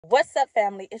What's up,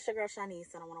 family? It's your girl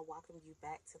Shanice, and I want to welcome you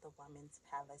back to the Women's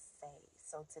Palisade.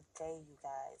 So, today, you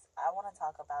guys, I want to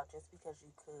talk about just because you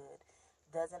could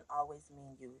doesn't always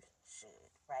mean you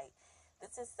should, right?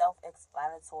 This is self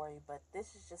explanatory, but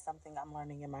this is just something I'm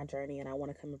learning in my journey, and I want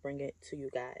to come and bring it to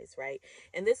you guys, right?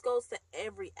 And this goes to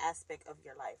every aspect of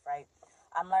your life, right?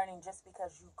 I'm learning just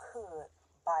because you could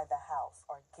buy the house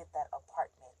or get that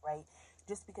apartment, right?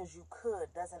 Just because you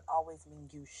could doesn't always mean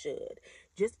you should.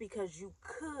 Just because you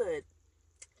could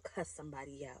cuss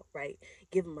somebody out, right?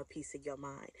 Give them a piece of your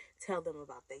mind. Tell them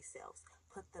about themselves.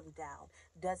 Put them down.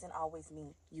 Doesn't always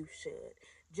mean you should.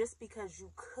 Just because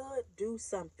you could do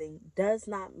something does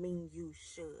not mean you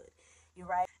should. You're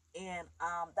right. And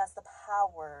that's the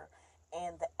power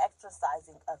and the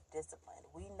exercising of discipline.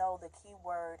 We know the key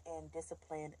word in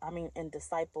discipline, in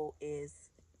disciple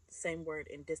is same word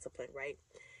in discipline, right?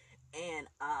 And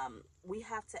we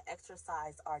have to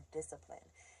exercise our discipline.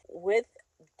 With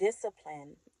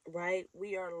discipline, right,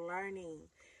 we are learning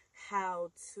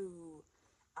how to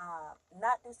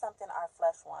not do something our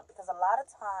flesh wants, because a lot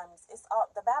of times it's all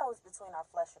the battle is between our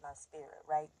flesh and our spirit,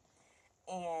 right?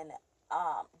 And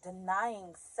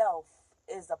denying self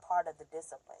is a part of the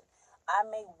discipline. I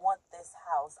may want this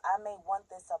house, I may want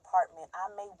this apartment, I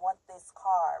may want this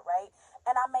car, right?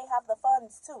 And I may have the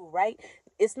funds too, right?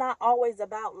 It's not always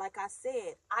about, like I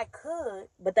said, I could,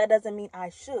 but that doesn't mean I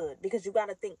should, because you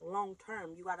got to think long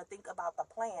term. You got to think about the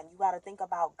plan. You got to think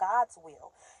about God's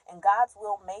will. And God's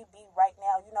will may be right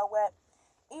now, you know what?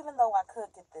 Even though I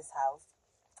could get this house,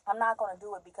 I'm not going to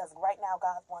do it because right now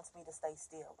God wants me to stay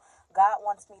still. God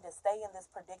wants me to stay in this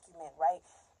predicament, right?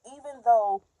 Even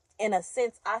though, in a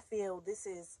sense, I feel this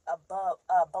is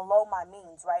below my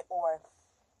means, right? Or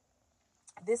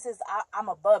I'm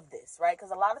above this, right?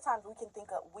 Because a lot of times we can think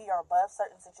of we are above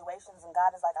certain situations, and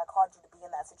God is like, I called you to be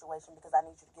in that situation because I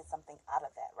need you to get something out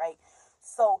of that, right?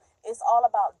 So it's all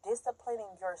about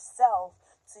disciplining yourself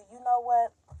to, you know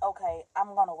what? Okay,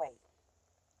 I'm going to wait.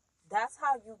 That's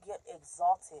how you get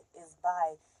exalted, is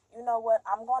by, you know what,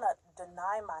 I'm going to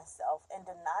deny myself. And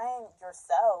denying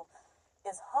yourself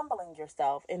is humbling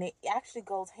yourself, and it actually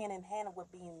goes hand in hand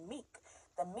with being meek.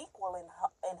 The meek will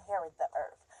inherit the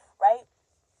earth, right?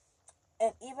 And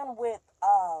even with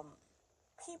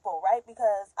people, right?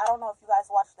 Because I don't know if you guys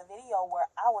watched the video where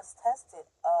I was tested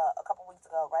a couple weeks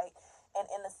ago, right? And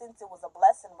in a sense, it was a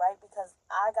blessing, right? Because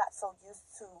I got so used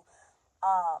to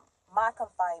my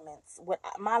confinements, with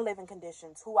my living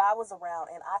conditions, who I was around,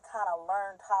 and I kind of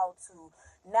learned how to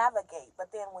navigate.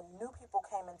 But then when new people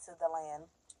came into the land,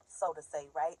 so to say,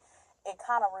 right, it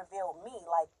kind of revealed me,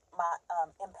 like my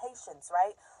impatience,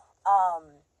 right?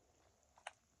 Um,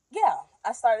 yeah,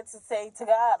 I started to say to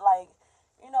God, like,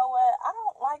 you know what, I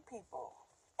don't like people.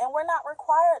 And we're not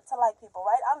required to like people,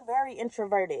 right? I'm very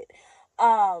introverted.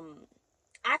 Um,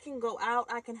 I can go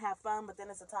out, I can have fun, but then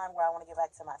it's a time where I want to get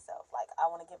back to myself. Like, I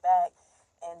want to get back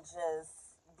and just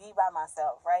be by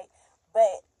myself, right?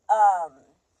 But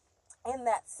in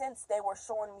that sense, they were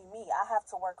showing me I have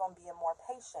to work on being more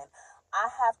patient. I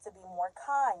have to be more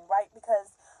kind, right?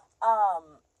 Because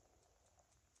um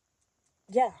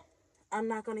yeah, I'm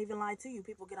not gonna even lie to you.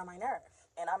 People get on my nerve,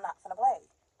 and I'm not gonna play.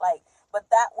 Like, but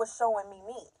that was showing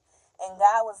me. And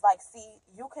God was like, see,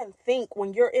 you can think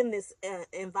when you're in this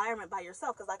environment by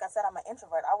yourself. Because, like I said, I'm an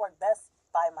introvert. I work best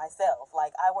by myself.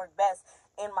 Like, I work best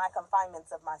in my confinements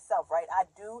of myself, right? I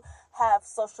do have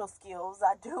social skills.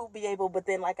 I do be able, but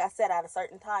then, like I said, at a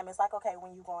certain time, it's like, okay,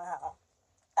 when you going home?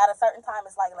 At a certain time,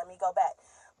 it's like, let me go back.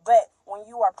 But when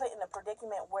you are put in a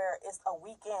predicament where it's a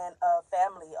weekend of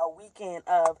family, a weekend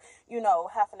of,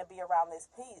 having to be around these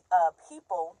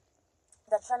people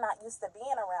that you're not used to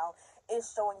being around,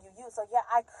 is showing you. So, yeah,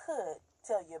 I could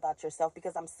tell you about yourself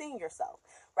because I'm seeing yourself,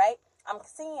 right? I'm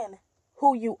seeing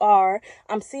who you are.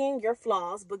 I'm seeing your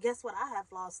flaws, but guess what? I have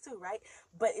flaws too, right?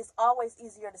 But it's always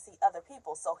easier to see other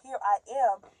people. So here I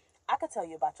am. I could tell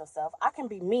you about yourself. I can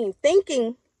be mean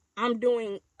thinking I'm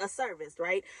doing a service,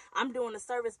 right? I'm doing a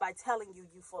service by telling you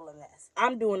full of mess.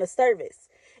 I'm doing a service.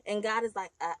 And God is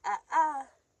like,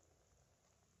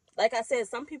 like I said,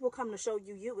 some people come to show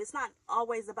you. It's not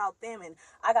always about them, and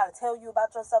I got to tell you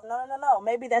about yourself. No, no, no, no.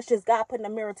 Maybe that's just God putting a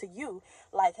mirror to you.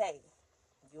 Like, hey,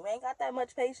 you ain't got that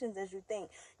much patience as you think.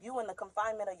 You in the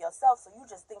confinement of yourself, so you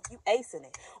just think you acing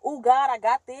it. Oh, God, I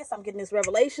got this. I'm getting this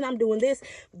revelation. I'm doing this.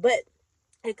 But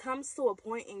it comes to a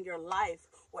point in your life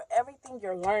where everything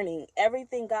you're learning,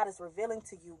 everything God is revealing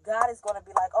to you, God is going to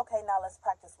be like, okay, now let's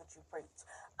practice what you preach.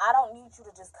 I don't need you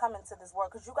to just come into this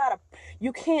word, because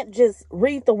you can't just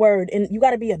read the word, and you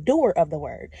got to be a doer of the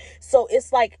word. So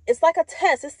it's like a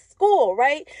test. It's school,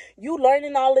 right? You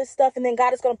learning all this stuff, and then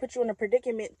God is going to put you in a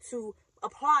predicament to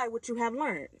apply what you have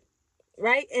learned,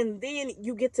 right? And then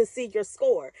you get to see your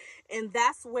score. And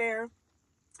that's where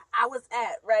I was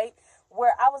at, right?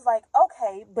 Where I was like,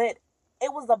 okay, but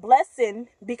it was a blessing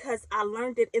because I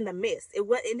learned it in the midst. It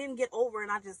didn't get over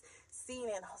and I just seen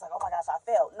it and I was like, oh my gosh, I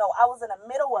failed. No, I was in the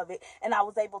middle of it and I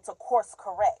was able to course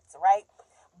correct, right?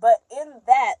 But in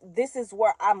that, this is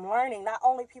where I'm learning. Not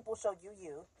only people show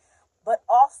you, but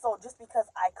also just because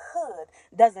I could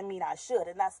doesn't mean I should.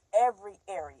 And that's every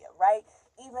area, right?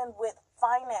 Even with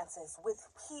finances, with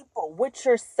people, with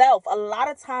yourself. A lot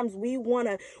of times we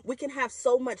can have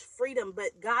so much freedom,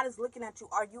 but God is looking at you.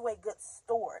 Are you a good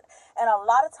steward? And a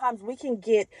lot of times we can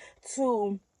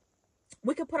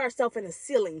put ourselves in a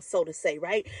ceiling, so to say,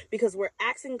 right? Because we're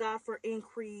asking God for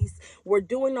increase. We're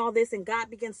doing all this and God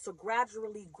begins to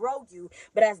gradually grow you.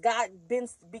 But as God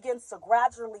begins to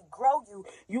gradually grow you,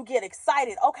 you get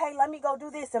excited. Okay, let me go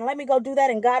do this and let me go do that.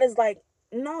 And God is like,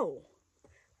 no,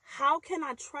 how can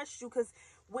I trust you? Because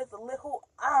with little,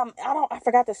 I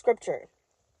forgot the scripture.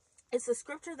 It's a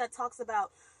scripture that talks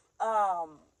about,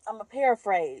 I'm a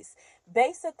paraphrase.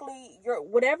 Basically,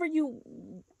 whatever you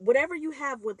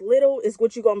have with little is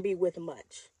what you're gonna be with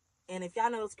much. And if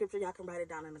y'all know the scripture, y'all can write it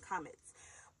down in the comments.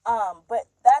 But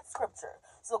that scripture.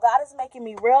 So God is making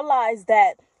me realize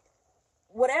that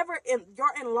whatever in your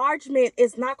enlargement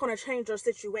is not going to change your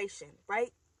situation,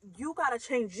 right? You got to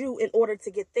change you in order to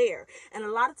get there. And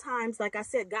a lot of times, like I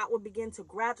said, God will begin to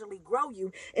gradually grow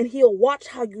you and he'll watch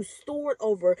how you steward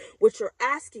over what you're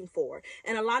asking for.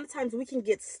 And a lot of times we can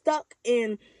get stuck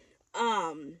in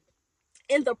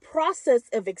the process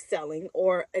of excelling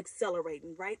or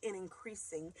accelerating, right? And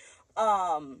increasing,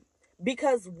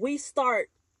 because we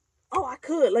start, oh, I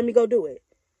could, let me go do it.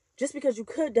 Just because you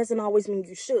could doesn't always mean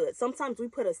you should. Sometimes we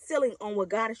put a ceiling on what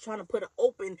God is trying to put an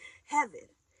open heaven,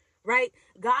 right?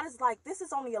 God is like, this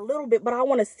is only a little bit, but I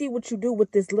want to see what you do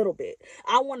with this little bit.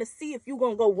 I want to see if you're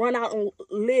going to go run out and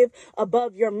live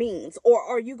above your means. Or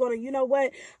are you going to, you know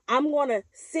what? I'm going to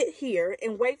sit here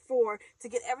and wait to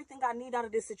get everything I need out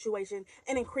of this situation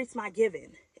and increase my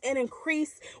giving and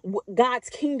increase God's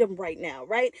kingdom right now,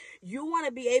 right? You want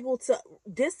to be able to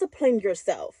discipline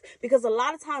yourself because a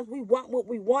lot of times we want what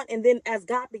we want. And then as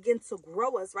God begins to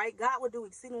grow us, right, God will do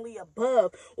exceedingly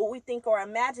above what we think or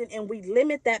imagine. And we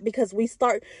limit that because we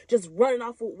start just running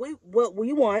off what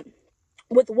we want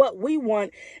with what we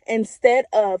want instead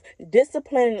of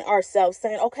disciplining ourselves,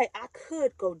 saying, okay, I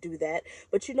could go do that,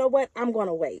 but you know what? I'm going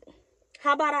to wait.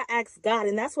 How about I ask God?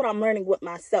 And that's what I'm learning with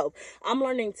myself. I'm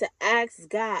learning to ask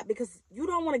God because you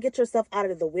don't want to get yourself out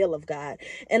of the will of God.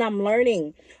 And I'm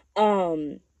learning,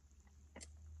 as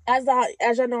I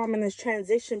know, I'm in this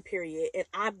transition period and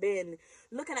I've been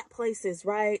looking at places,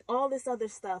 right? All this other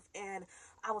stuff. And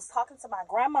I was talking to my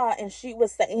grandma and she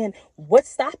was saying, what's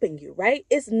stopping you, right?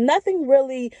 It's nothing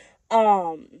really,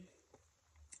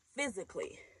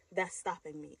 physically that's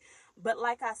stopping me. But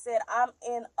like I said, I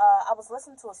was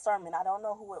listening to a sermon. I don't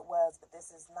know who it was, but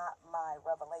this is not my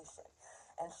revelation.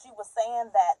 And she was saying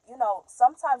that,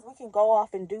 sometimes we can go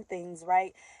off and do things,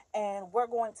 right? And we're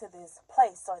going to this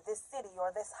place or this city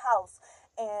or this house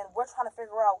and we're trying to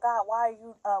figure out, God, why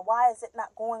is it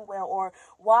not going well? Or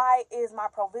why is my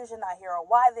provision not here? Or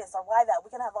why this or why that? We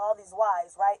can have all these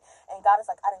whys, right? And God is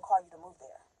like, I didn't call you to move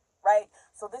there. Right?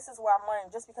 So this is where I'm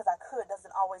learning. Just because I could doesn't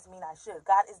always mean I should.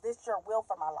 God, is this your will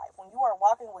for my life? When you are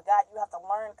walking with God, you have to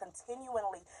learn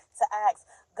continually to ask,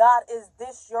 God, is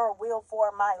this your will for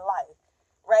my life?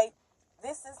 Right?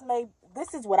 This is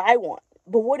what I want.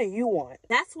 But what do you want?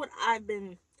 That's what I've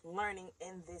been learning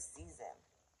in this season.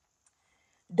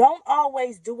 Don't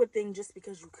always do a thing just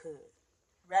because you could.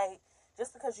 Right?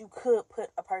 Just because you could put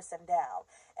a person down.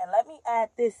 And let me add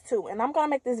this too. And I'm going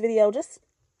to make this video just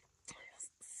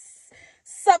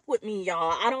sup with me,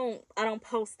 y'all. I don't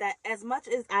post that as much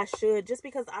as I should just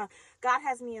because God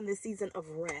has me in this season of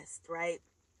rest, right?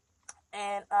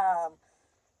 And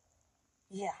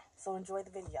yeah, so enjoy the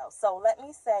video. So let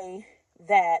me say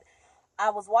that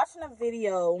I was watching a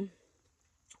video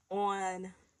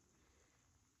on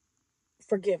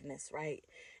forgiveness, right?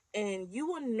 And you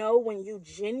will know when you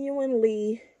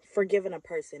genuinely forgiven a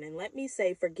person. And let me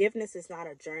say, forgiveness is not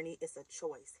a journey, it's a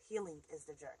choice. Healing is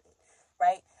the journey,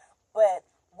 right? But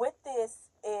with this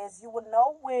is you will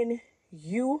know when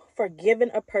you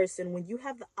forgiven a person, when you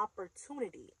have the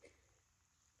opportunity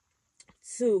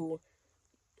to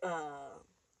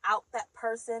out that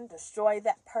person, destroy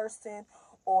that person,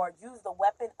 or use the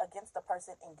weapon against the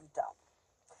person and you don't.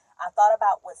 I thought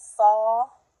about with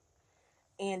Saul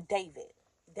and David.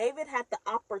 David had the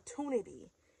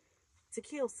opportunity to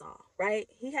kill Saul, right?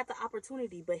 He had the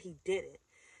opportunity, but he didn't.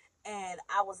 And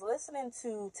I was listening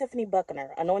to Tiffany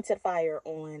Buckner, Anointed Fire,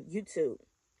 on YouTube.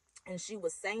 And she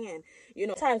was saying,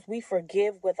 sometimes we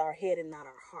forgive with our head and not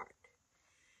our heart.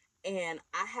 And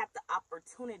I had the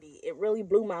opportunity. It really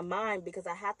blew my mind because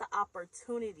I had the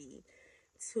opportunity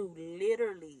to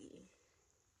literally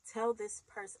tell this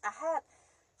person.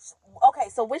 Okay,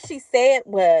 so what she said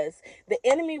was the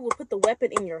enemy will put the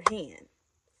weapon in your hand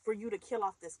for you to kill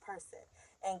off this person.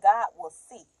 And God will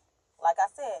see. Like I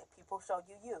said, people show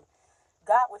you you.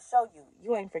 God will show you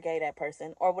you ain't forgave that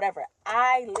person or whatever.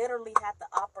 I literally had the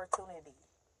opportunity,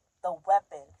 the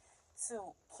weapon,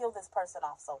 to kill this person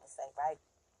off, so to say, right?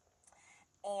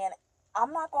 And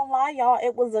I'm not gonna lie, y'all,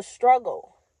 it was a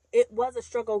struggle. It was a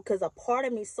struggle because a part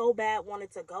of me so bad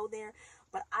wanted to go there,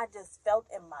 but I just felt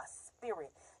in my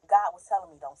spirit God was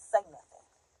telling me, don't say nothing.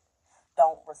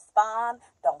 Don't respond.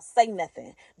 Don't say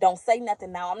nothing. Don't say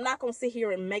nothing. Now, I'm not going to sit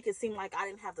here and make it seem like I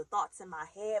didn't have the thoughts in my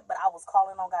head, but I was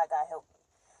calling on God. God, help me.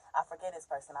 I forget this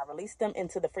person. I released them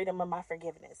into the freedom of my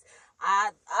forgiveness.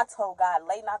 I told God,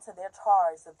 lay not to their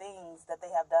charge the things that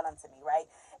they have done unto me, right?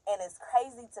 And it's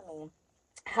crazy to me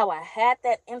how I had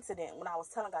that incident when I was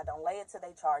telling God, don't lay it to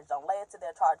their charge, don't lay it to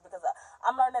their charge, because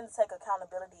I'm learning to take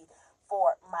accountability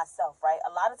for myself, right?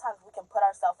 A lot of times we can put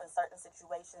ourselves in certain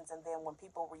situations, and then when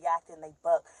people react and they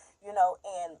buck,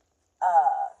 and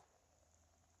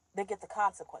they get the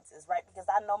consequences, right? Because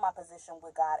I know my position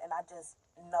with God, and I just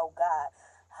know God,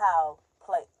 how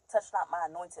touch not my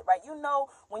anointed, right?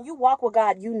 When you walk with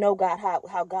God, God,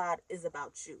 how God is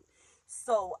about you.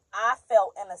 So I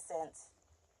felt, in a sense,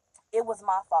 it was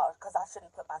my fault because I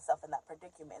shouldn't put myself in that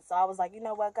predicament. So I was like, you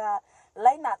know what, God,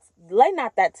 lay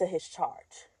not that to his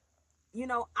charge.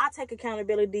 I take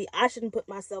accountability. I shouldn't put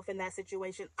myself in that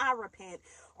situation. I repent,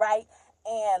 right?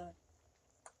 And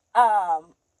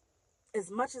as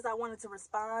much as I wanted to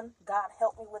respond, God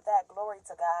helped me with that. Glory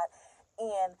to God.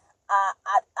 And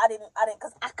I didn't,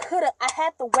 because I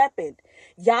had the weapon.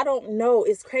 Y'all don't know.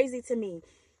 It's crazy to me.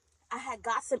 I had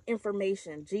got some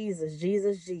information. Jesus,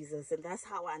 Jesus, Jesus. And that's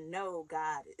how I know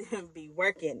God be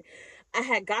working. I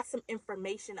had got some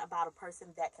information about a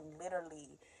person that can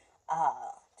literally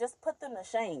just put them to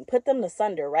shame, put them to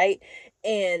sunder, right?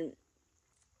 And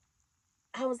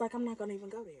I was like, I'm not going to even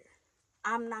go there.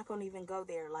 I'm not going to even go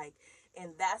there. Like,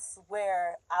 and that's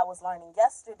where I was learning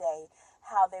yesterday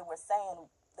how they were saying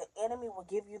the enemy will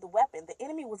give you the weapon. The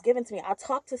enemy was given to me. I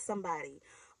talked to somebody.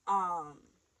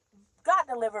 God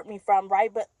delivered me from,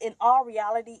 right? But in all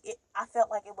reality, I felt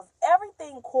like it was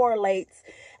everything correlates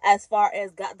as far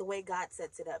as God, the way God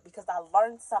sets it up, because I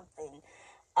learned something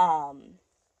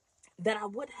that I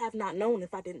would have not known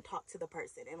if I didn't talk to the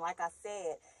person. And like I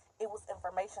said, it was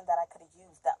information that I could have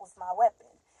used. That was my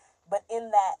weapon. But in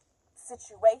that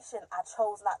situation, I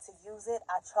chose not to use it.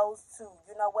 I chose to,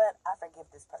 you know what? I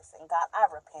forgive this person. God, I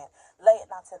repent. Lay it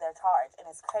not to their charge. And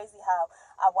it's crazy how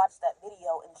I watched that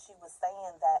video and she was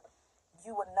saying that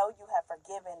you would know you have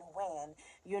forgiven when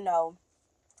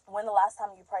the last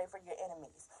time you prayed for your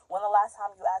enemies? When the last time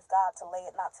you asked God to lay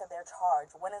it not to their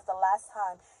charge? When is the last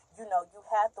time, you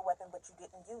had the weapon but you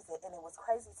didn't use it? And it was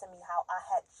crazy to me how I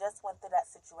had just went through that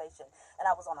situation and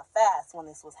I was on a fast when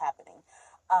this was happening.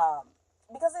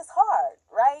 Because it's hard,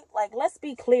 right? Like, let's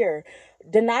be clear.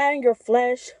 Denying your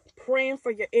flesh, praying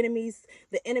for your enemies,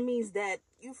 the enemies that,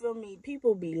 you feel me,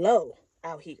 people below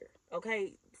out here,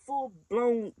 okay? Full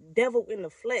blown devil in the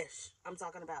flesh, I'm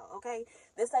talking about, okay?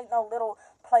 This ain't no little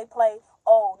play.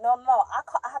 Oh, no.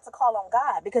 I had to call on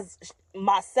God because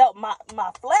my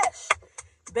flesh,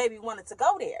 baby, wanted to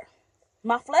go there.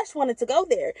 My flesh wanted to go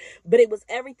there, but it was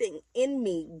everything in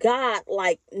me. God,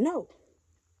 like, no.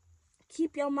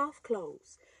 Keep your mouth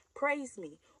closed. Praise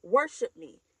me. Worship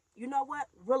me. You know what?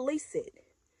 Release it.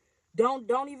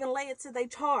 Don't even lay it to their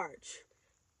charge.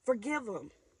 Forgive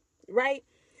them. Right?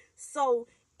 So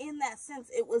in that sense,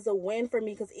 it was a win for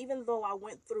me because even though I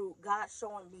went through God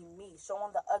showing me,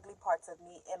 showing the ugly parts of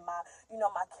me and my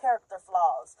character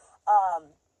flaws,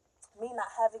 me not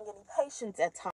having any patience at times.